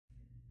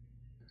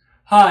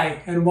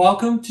Hi, and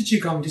welcome to Qi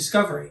Gong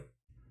Discovery.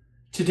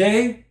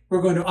 Today,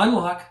 we're going to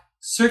unlock,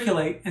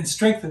 circulate, and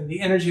strengthen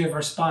the energy of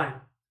our spine.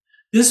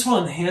 This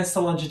will enhance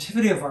the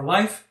longevity of our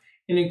life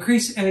and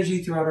increase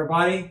energy throughout our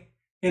body,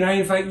 and I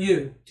invite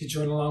you to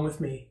join along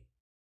with me.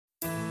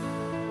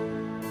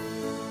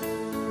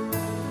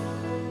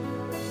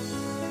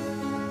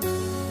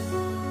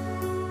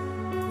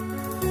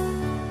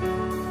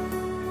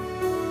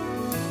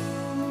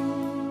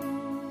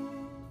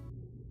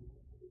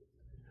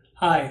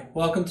 Hi,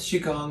 welcome to Qi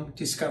Gong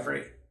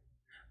Discovery.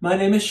 My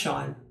name is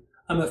Sean.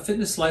 I'm a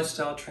fitness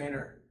lifestyle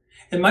trainer,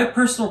 and my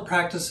personal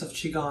practice of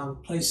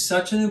Qigong plays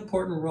such an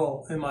important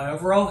role in my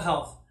overall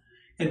health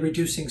and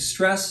reducing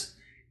stress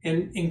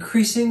and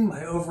increasing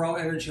my overall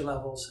energy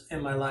levels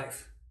in my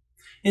life.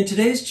 In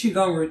today's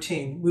Qigong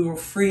routine, we will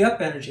free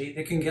up energy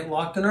that can get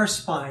locked in our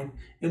spine,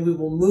 and we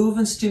will move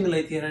and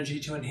stimulate the energy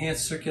to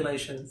enhance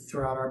circulation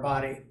throughout our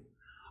body.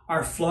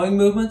 Our flowing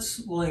movements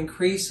will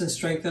increase and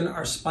strengthen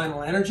our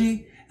spinal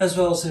energy, as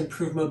well as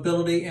improve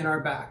mobility in our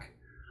back.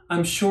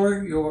 I'm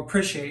sure you'll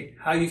appreciate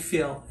how you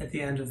feel at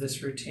the end of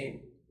this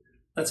routine.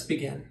 Let's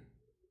begin.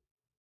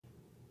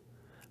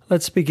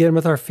 Let's begin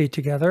with our feet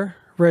together.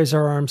 Raise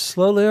our arms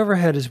slowly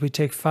overhead as we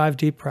take 5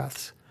 deep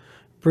breaths.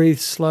 Breathe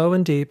slow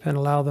and deep and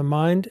allow the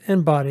mind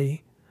and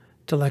body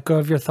to let go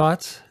of your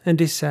thoughts and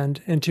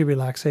descend into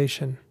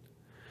relaxation.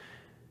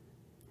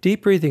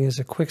 Deep breathing is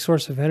a quick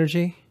source of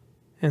energy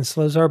and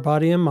slows our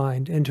body and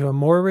mind into a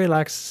more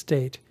relaxed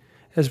state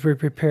as we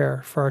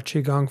prepare for our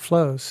Qigong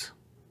flows.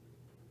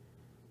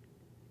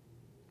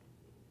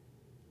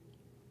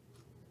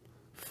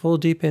 Full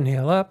deep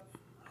inhale up,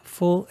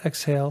 full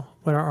exhale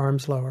when our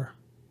arms lower.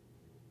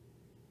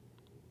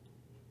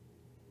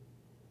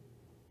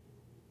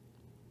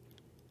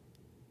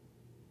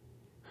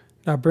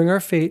 Now bring our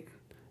feet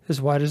as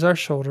wide as our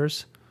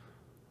shoulders.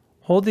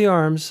 Hold the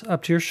arms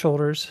up to your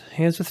shoulders,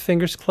 hands with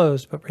fingers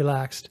closed but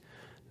relaxed.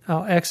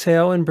 Now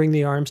exhale and bring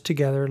the arms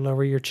together.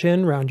 Lower your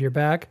chin, round your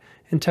back,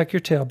 and tuck your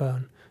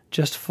tailbone.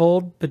 Just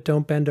fold, but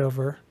don't bend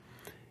over.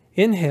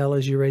 Inhale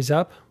as you raise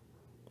up,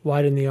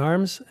 widen the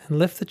arms, and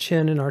lift the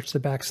chin and arch the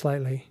back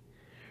slightly.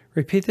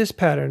 Repeat this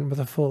pattern with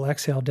a full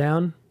exhale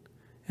down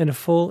and a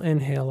full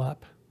inhale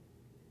up.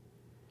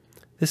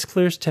 This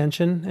clears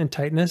tension and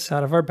tightness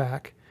out of our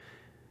back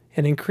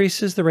and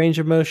increases the range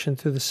of motion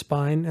through the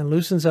spine and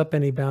loosens up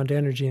any bound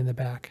energy in the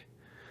back.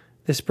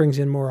 This brings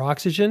in more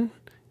oxygen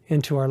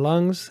into our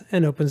lungs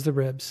and opens the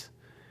ribs.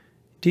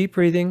 Deep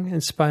breathing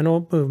and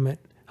spinal movement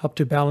help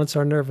to balance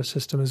our nervous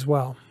system as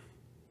well.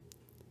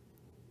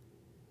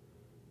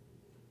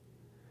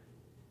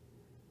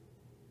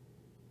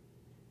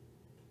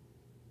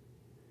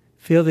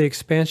 Feel the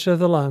expansion of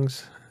the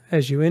lungs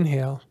as you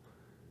inhale,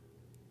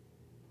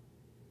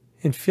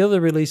 and feel the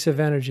release of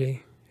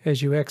energy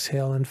as you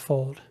exhale and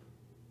fold.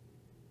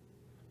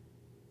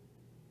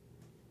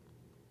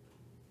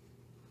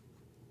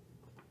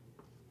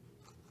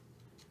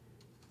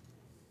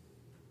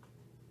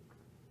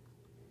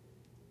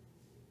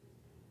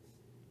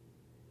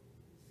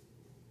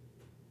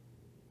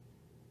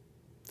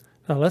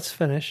 Now let's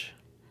finish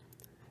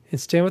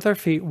and stand with our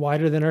feet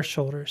wider than our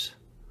shoulders.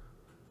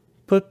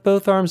 Put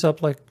both arms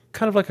up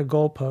kind of like a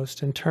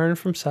goalpost and turn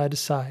from side to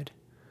side.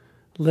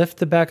 Lift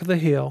the back of the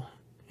heel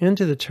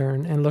into the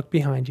turn and look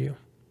behind you.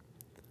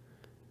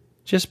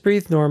 Just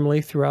breathe normally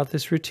throughout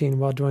this routine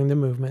while doing the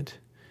movement.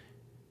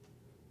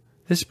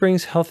 This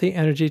brings healthy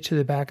energy to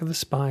the back of the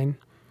spine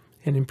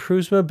and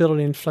improves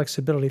mobility and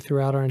flexibility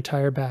throughout our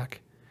entire back.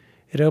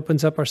 It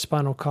opens up our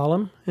spinal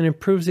column and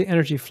improves the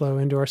energy flow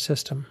into our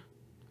system.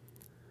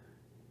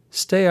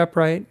 Stay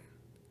upright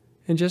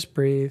and just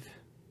breathe.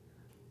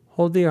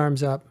 Hold the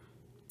arms up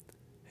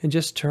and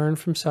just turn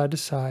from side to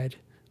side,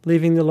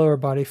 leaving the lower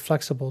body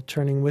flexible,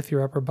 turning with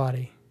your upper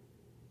body.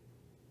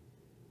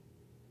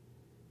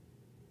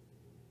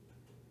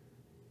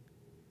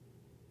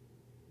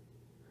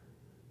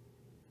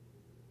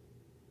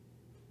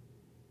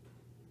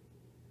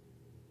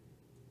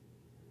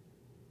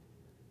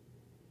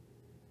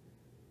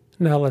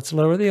 Now let's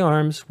lower the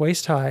arms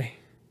waist high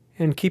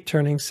and keep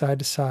turning side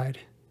to side.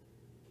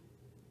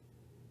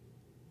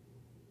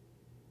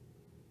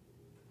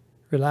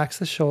 Relax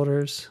the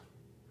shoulders,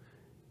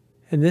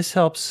 and this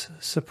helps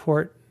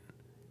support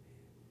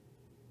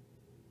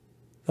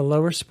the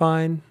lower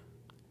spine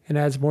and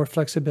adds more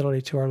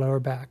flexibility to our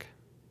lower back.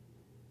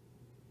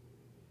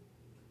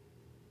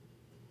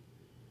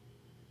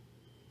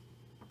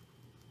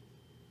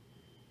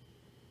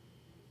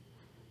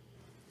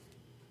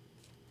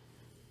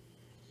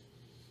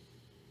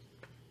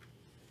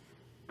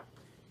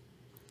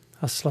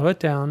 I'll slow it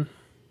down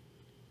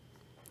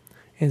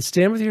and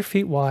stand with your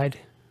feet wide.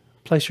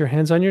 Place your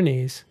hands on your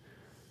knees.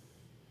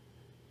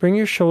 Bring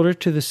your shoulder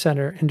to the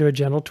center into a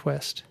gentle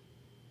twist.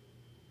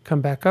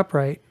 Come back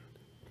upright.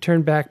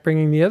 Turn back,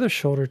 bringing the other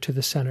shoulder to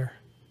the center.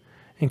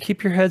 And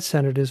keep your head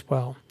centered as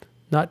well,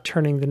 not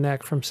turning the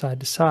neck from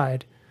side to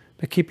side,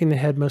 but keeping the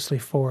head mostly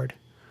forward.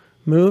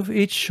 Move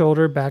each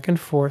shoulder back and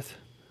forth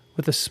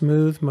with a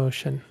smooth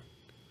motion.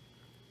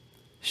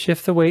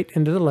 Shift the weight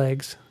into the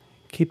legs,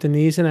 Keep the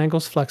knees and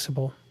ankles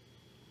flexible.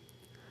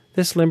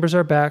 This limbers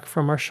our back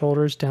from our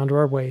shoulders down to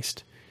our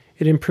waist.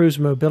 It improves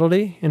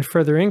mobility and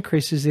further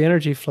increases the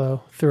energy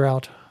flow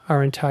throughout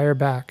our entire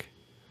back.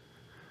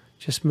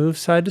 Just move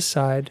side to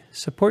side,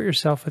 support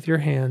yourself with your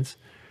hands,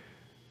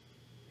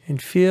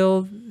 and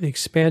feel the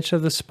expansion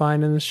of the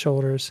spine and the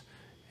shoulders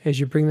as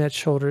you bring that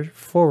shoulder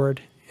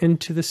forward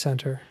into the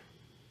center.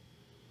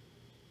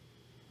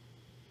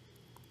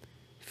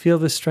 Feel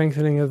the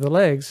strengthening of the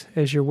legs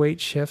as your weight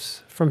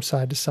shifts from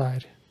side to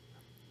side.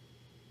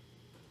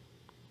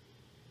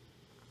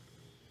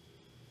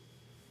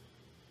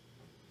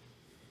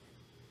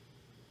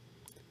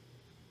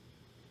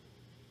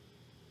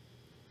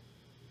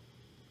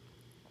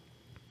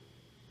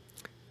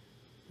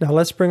 Now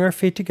let's bring our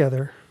feet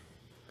together,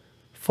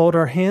 fold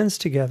our hands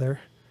together,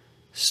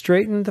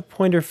 straighten the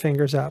pointer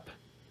fingers up.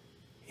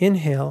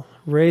 Inhale,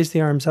 raise the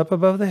arms up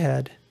above the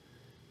head.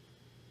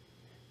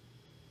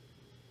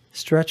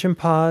 Stretch and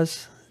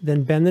pause,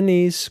 then bend the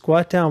knees,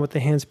 squat down with the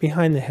hands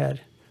behind the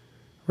head.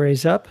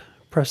 Raise up,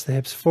 press the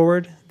hips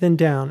forward, then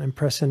down and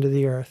press into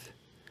the earth.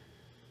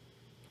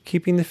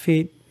 Keeping the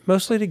feet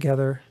mostly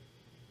together,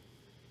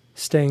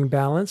 staying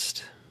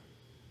balanced.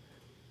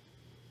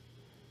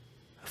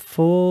 A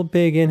full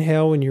big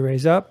inhale when you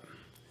raise up,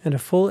 and a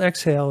full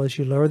exhale as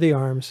you lower the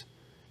arms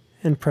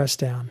and press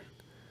down.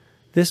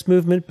 This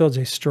movement builds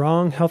a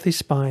strong, healthy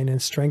spine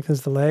and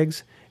strengthens the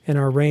legs and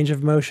our range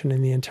of motion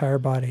in the entire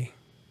body.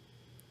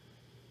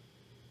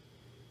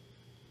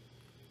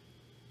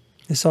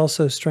 This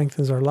also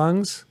strengthens our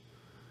lungs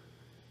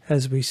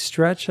as we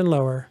stretch and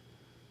lower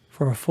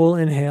for a full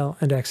inhale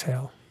and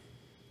exhale.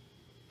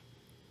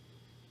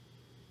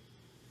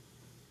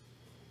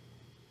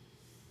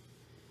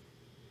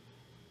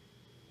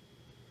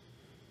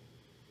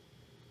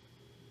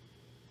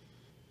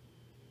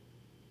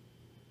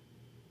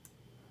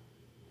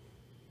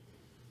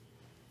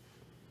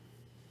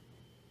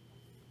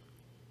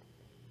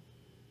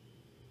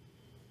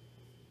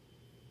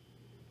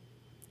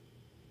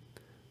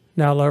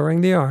 Now lowering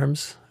the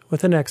arms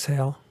with an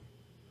exhale,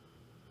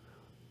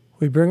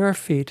 we bring our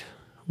feet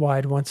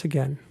wide once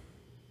again.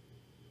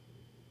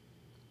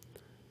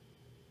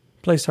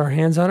 Place our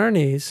hands on our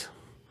knees,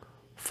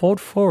 fold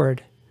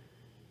forward,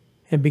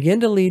 and begin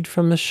to lead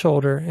from the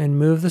shoulder and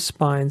move the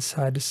spine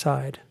side to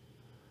side.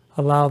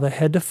 Allow the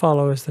head to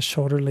follow as the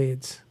shoulder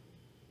leads.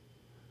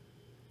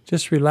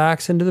 Just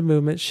relax into the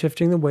movement,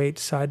 shifting the weight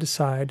side to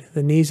side.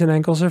 The knees and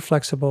ankles are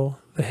flexible,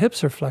 the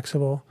hips are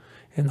flexible,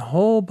 and the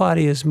whole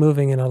body is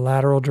moving in a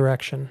lateral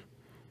direction.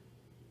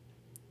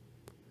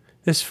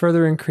 This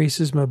further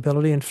increases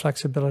mobility and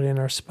flexibility in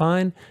our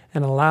spine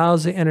and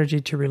allows the energy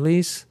to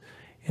release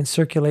and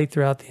circulate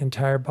throughout the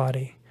entire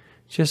body.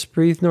 Just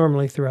breathe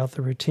normally throughout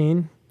the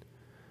routine.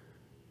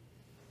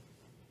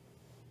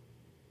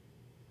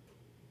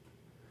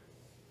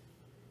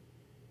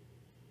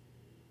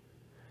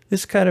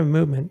 This kind of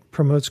movement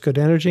promotes good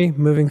energy,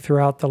 moving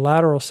throughout the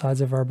lateral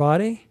sides of our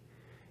body,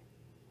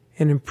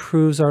 and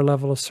improves our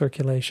level of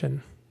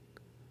circulation.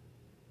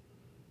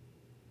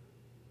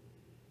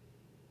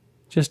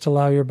 Just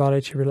allow your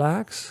body to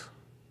relax.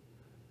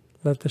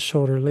 Let the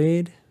shoulder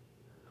lead.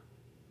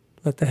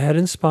 Let the head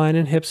and spine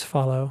and hips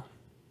follow.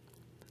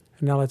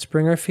 And now let's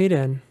bring our feet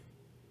in.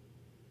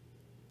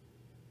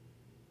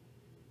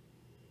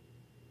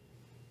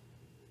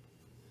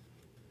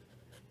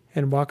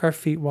 And walk our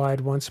feet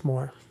wide once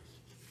more.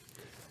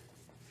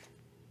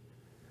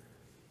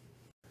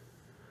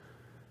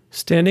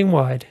 Standing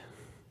wide,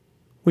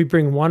 we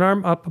bring one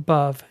arm up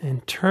above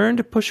and turn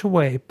to push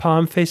away,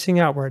 palm facing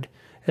outward,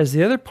 as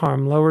the other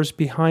palm lowers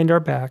behind our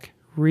back,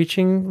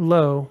 reaching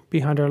low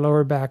behind our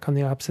lower back on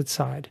the opposite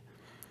side.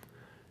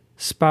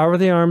 Spiral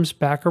the arms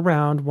back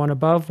around, one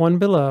above, one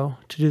below,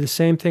 to do the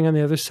same thing on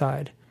the other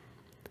side.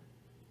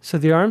 So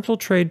the arms will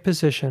trade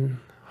position,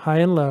 high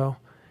and low,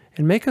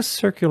 and make a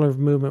circular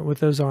movement with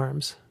those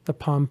arms. The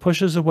palm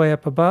pushes away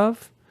up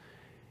above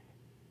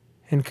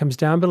and comes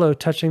down below,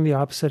 touching the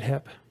opposite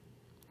hip.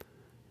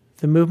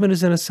 The movement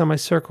is in a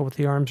semicircle with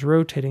the arms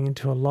rotating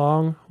into a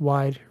long,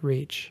 wide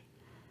reach.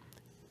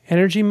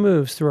 Energy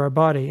moves through our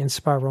body in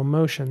spiral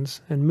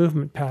motions and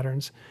movement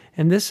patterns,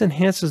 and this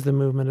enhances the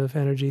movement of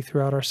energy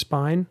throughout our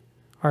spine,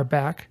 our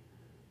back,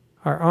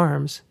 our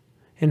arms,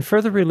 and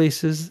further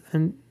releases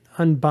and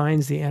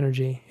unbinds the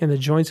energy in the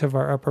joints of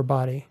our upper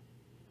body.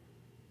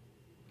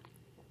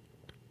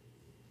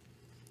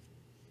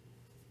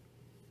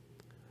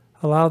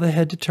 Allow the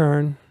head to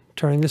turn,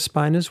 turning the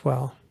spine as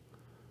well.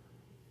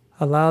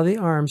 Allow the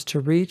arms to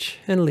reach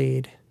and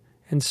lead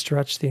and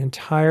stretch the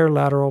entire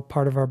lateral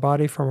part of our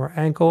body from our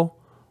ankle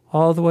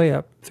all the way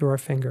up through our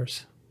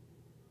fingers.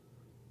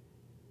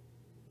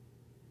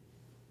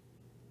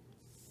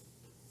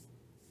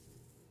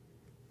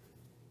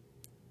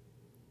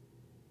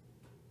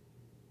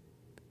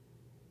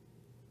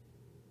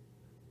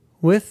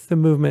 With the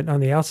movement on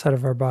the outside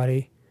of our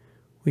body,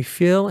 we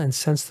feel and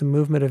sense the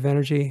movement of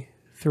energy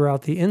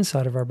throughout the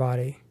inside of our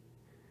body.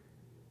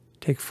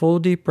 Take full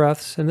deep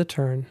breaths in the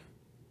turn.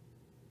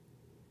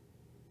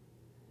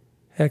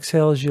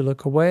 Exhale as you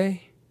look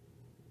away,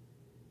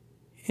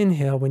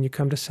 inhale when you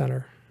come to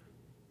center.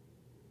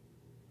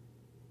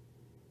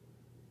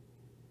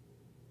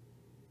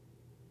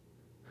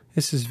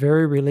 This is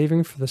very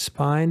relieving for the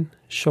spine,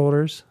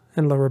 shoulders,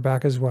 and lower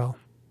back as well.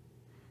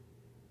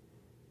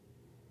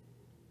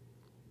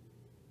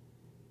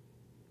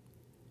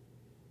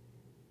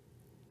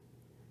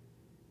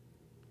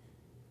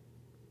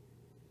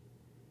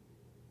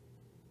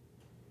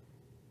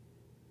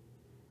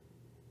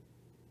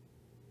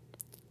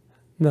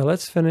 Now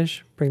let's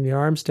finish. Bring the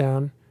arms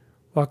down,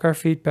 walk our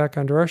feet back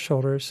under our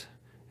shoulders,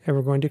 and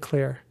we're going to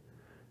clear.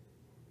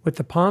 With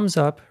the palms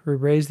up, we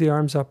raise the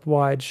arms up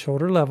wide,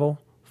 shoulder level,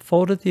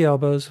 fold at the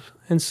elbows,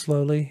 and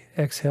slowly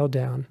exhale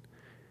down.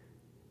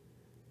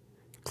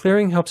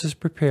 Clearing helps us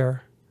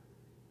prepare,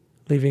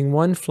 leaving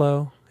one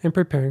flow and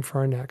preparing for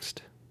our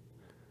next.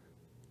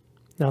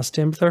 Now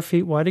stand with our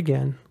feet wide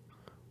again.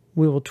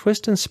 We will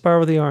twist and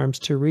spiral the arms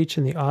to reach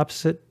in the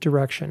opposite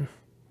direction.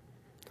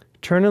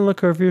 Turn and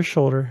look over your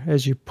shoulder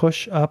as you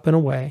push up and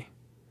away.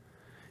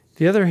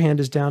 The other hand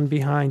is down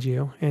behind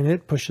you and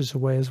it pushes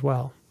away as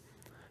well.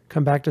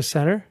 Come back to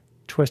center,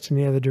 twist in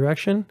the other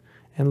direction,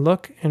 and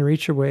look and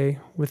reach away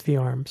with the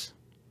arms.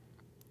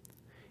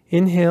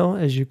 Inhale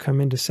as you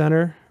come into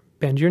center,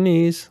 bend your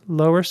knees,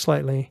 lower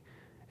slightly.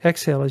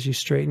 Exhale as you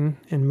straighten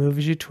and move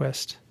as you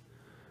twist.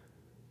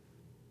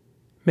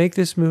 Make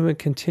this movement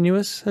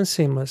continuous and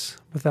seamless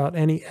without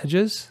any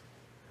edges,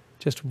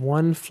 just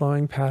one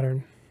flowing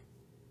pattern.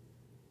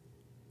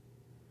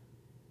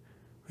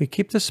 We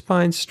keep the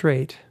spine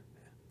straight,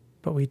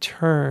 but we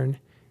turn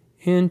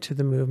into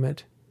the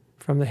movement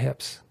from the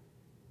hips.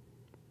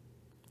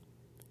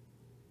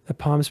 The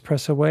palms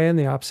press away in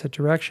the opposite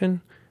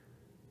direction.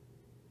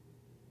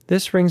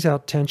 This wrings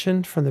out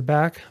tension from the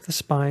back, the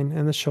spine,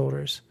 and the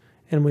shoulders,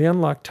 and we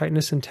unlock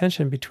tightness and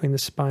tension between the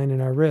spine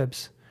and our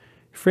ribs.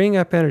 Freeing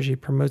up energy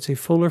promotes a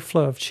fuller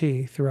flow of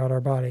qi throughout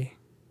our body.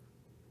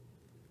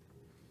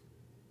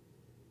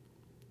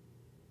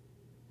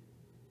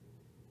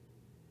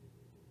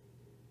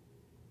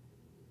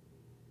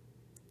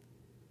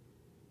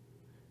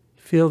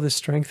 Feel the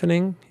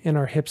strengthening in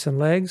our hips and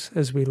legs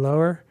as we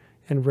lower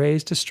and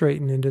raise to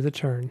straighten into the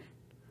turn.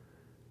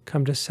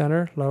 Come to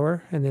center,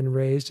 lower, and then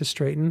raise to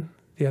straighten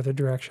the other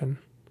direction.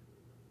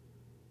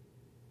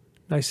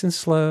 Nice and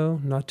slow,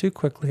 not too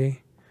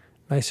quickly,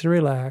 nice and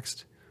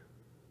relaxed.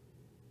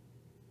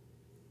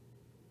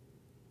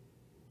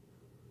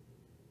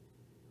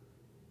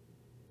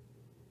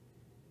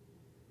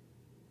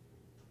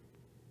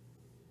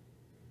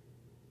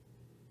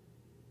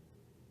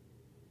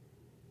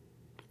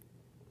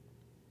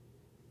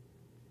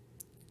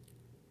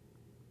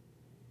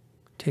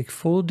 Take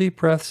full deep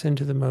breaths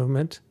into the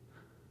movement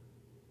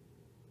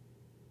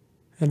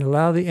and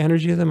allow the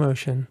energy of the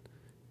motion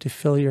to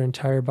fill your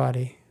entire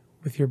body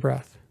with your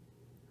breath.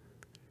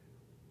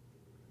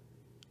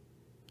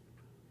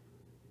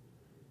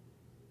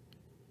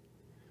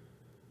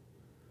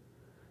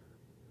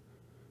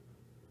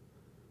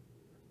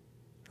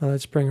 Now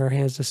let's bring our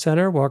hands to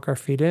center, walk our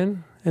feet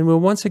in, and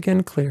we'll once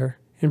again clear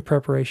in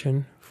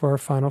preparation for our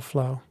final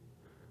flow.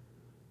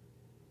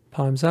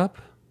 Palms up,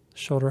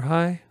 shoulder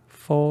high,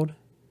 fold,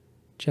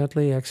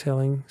 gently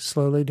exhaling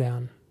slowly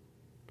down.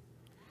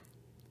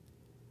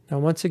 Now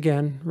once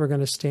again, we're going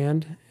to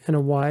stand in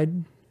a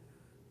wide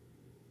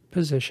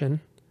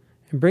position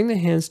and bring the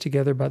hands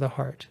together by the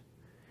heart.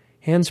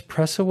 Hands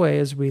press away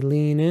as we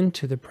lean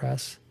into the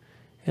press,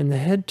 and the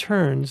head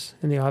turns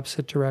in the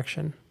opposite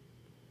direction.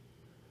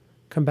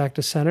 Come back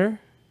to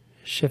center,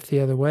 shift the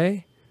other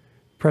way,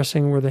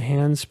 pressing where the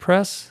hands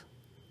press,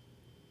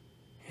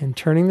 and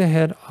turning the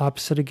head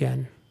opposite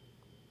again.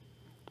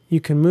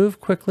 You can move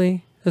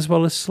quickly as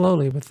well as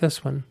slowly with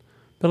this one,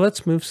 but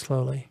let's move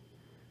slowly.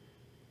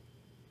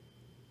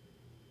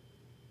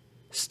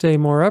 Stay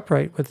more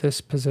upright with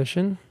this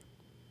position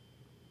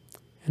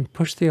and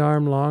push the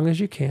arm long as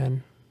you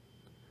can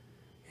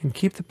and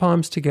keep the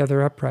palms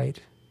together upright.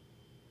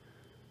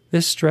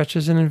 This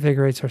stretches and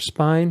invigorates our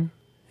spine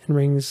and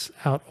brings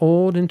out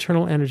old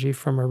internal energy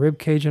from our rib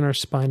cage and our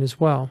spine as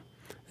well.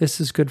 This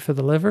is good for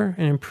the liver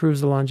and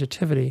improves the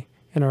longevity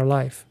in our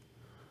life.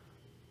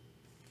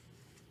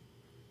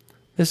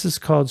 This is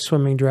called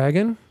Swimming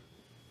Dragon,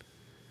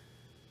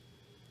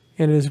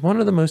 and it is one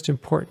of the most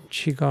important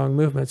Qi Gong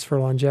movements for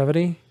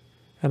longevity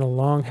and a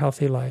long,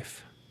 healthy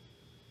life.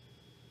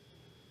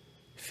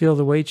 Feel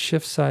the weight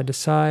shift side to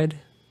side.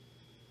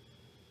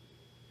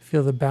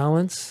 Feel the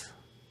balance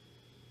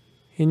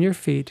in your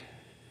feet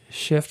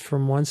shift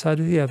from one side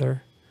to the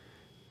other,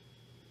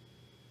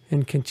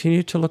 and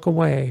continue to look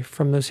away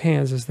from those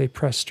hands as they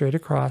press straight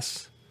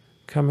across,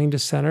 coming to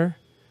center,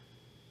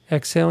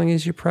 exhaling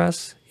as you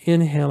press,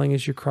 inhaling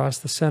as you cross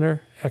the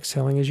center,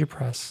 exhaling as you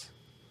press.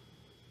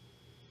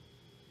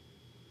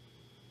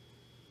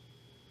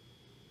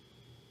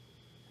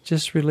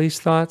 Just release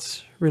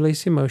thoughts,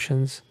 release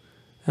emotions,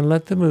 and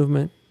let the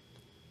movement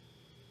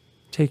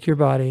take your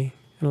body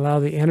and allow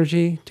the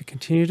energy to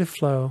continue to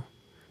flow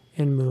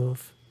and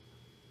move.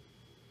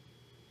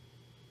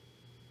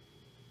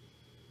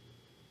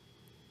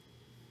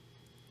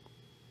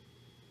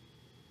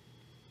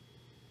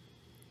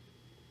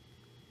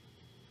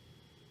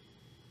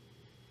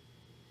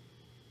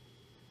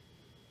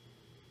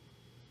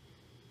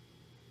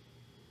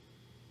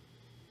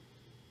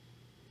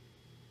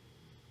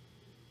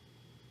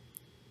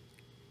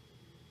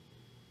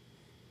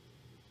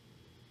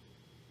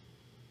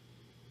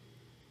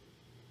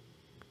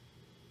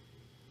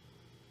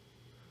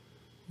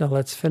 Now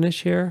let's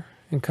finish here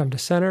and come to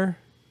center,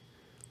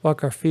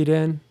 walk our feet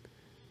in,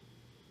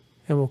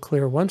 and we'll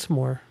clear once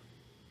more.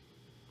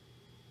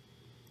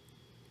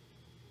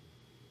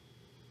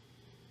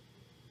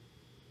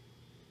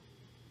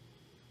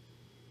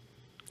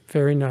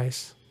 Very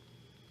nice.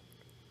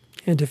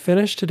 And to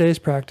finish today's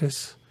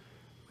practice,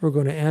 we're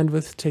going to end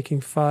with taking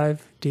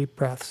 5 deep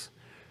breaths.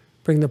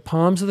 Bring the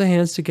palms of the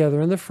hands together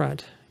in the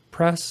front.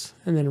 Press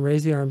and then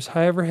raise the arms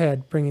high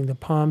overhead, bringing the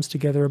palms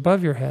together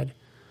above your head.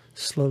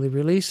 Slowly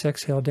release,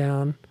 exhale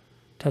down,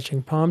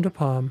 touching palm to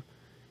palm.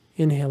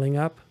 Inhaling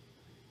up,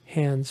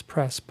 hands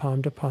press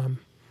palm to palm.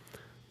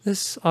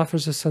 This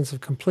offers a sense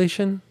of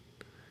completion.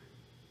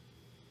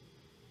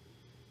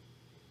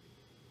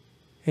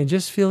 And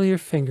just feel your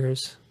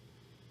fingers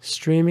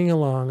streaming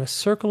along a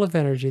circle of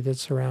energy that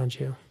surrounds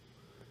you,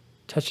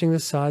 touching the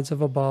sides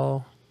of a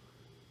ball,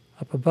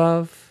 up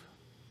above,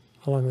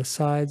 along the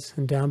sides,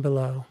 and down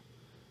below,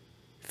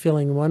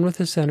 feeling one with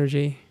this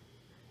energy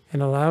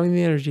and allowing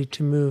the energy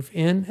to move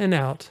in and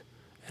out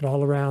and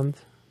all around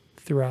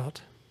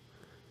throughout.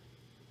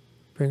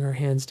 Bring our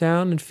hands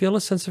down and feel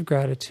a sense of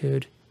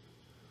gratitude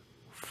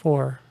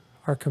for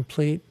our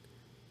complete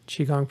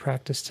Qigong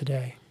practice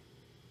today.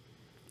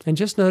 And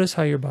just notice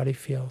how your body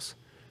feels.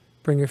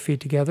 Bring your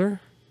feet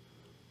together,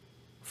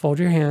 fold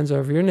your hands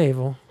over your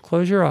navel,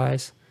 close your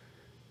eyes,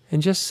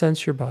 and just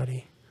sense your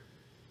body.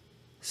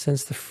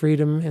 Sense the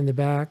freedom in the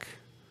back,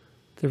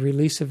 the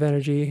release of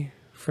energy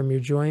from your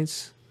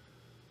joints,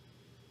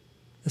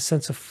 the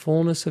sense of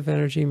fullness of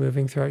energy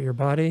moving throughout your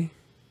body,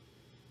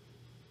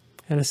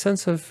 and a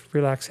sense of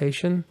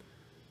relaxation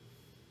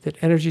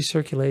that energy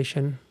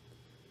circulation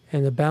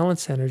and the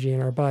balanced energy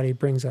in our body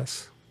brings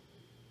us.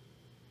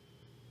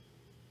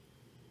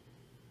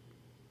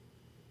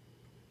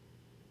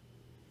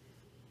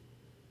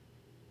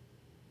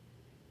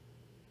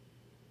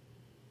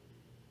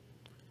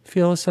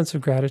 Feel a sense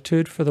of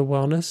gratitude for the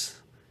wellness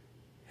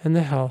and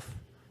the health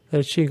that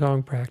a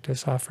Qigong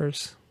practice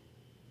offers.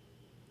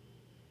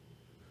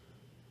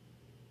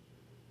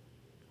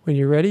 When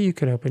you're ready, you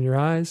can open your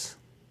eyes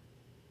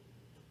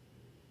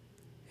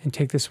and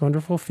take this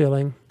wonderful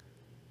feeling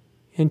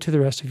into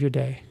the rest of your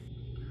day.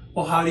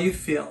 Well, how do you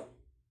feel?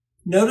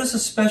 Notice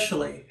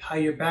especially how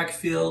your back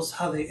feels,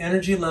 how the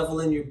energy level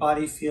in your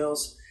body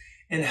feels,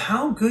 and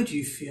how good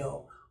you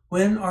feel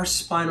when our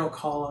spinal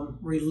column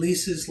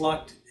releases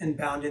locked and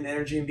bound in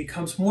energy and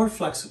becomes more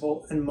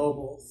flexible and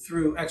mobile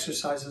through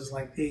exercises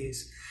like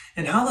these,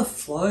 and how the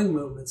flowing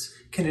movements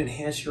can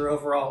enhance your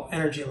overall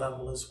energy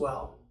level as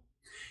well.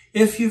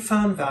 If you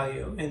found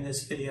value in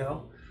this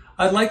video,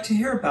 I'd like to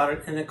hear about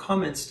it in the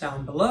comments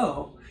down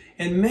below,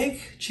 and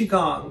make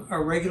Qigong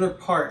a regular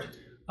part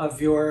of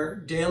your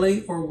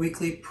daily or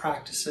weekly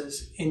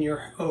practices in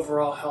your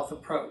overall health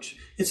approach.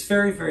 It's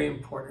very, very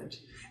important.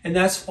 And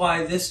that's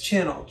why this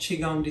channel, Qi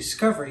Gong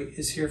Discovery,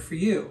 is here for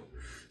you,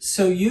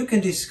 so you can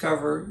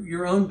discover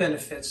your own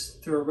benefits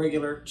through a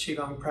regular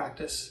Qigong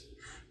practice.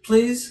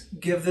 Please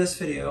give this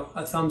video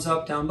a thumbs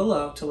up down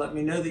below to let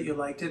me know that you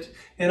liked it,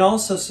 and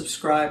also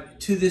subscribe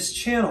to this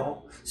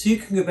channel so you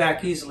can go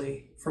back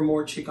easily for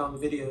more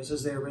Qigong videos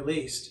as they're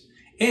released.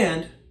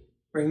 And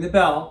ring the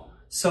bell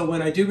so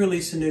when I do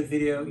release a new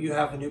video, you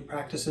have a new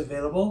practice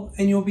available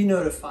and you'll be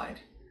notified.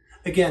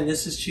 Again,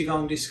 this is Qi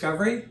Gong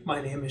Discovery.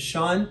 My name is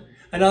Sean,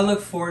 and I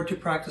look forward to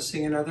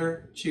practicing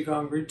another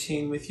Qigong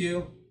routine with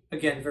you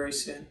again very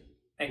soon.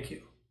 Thank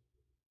you.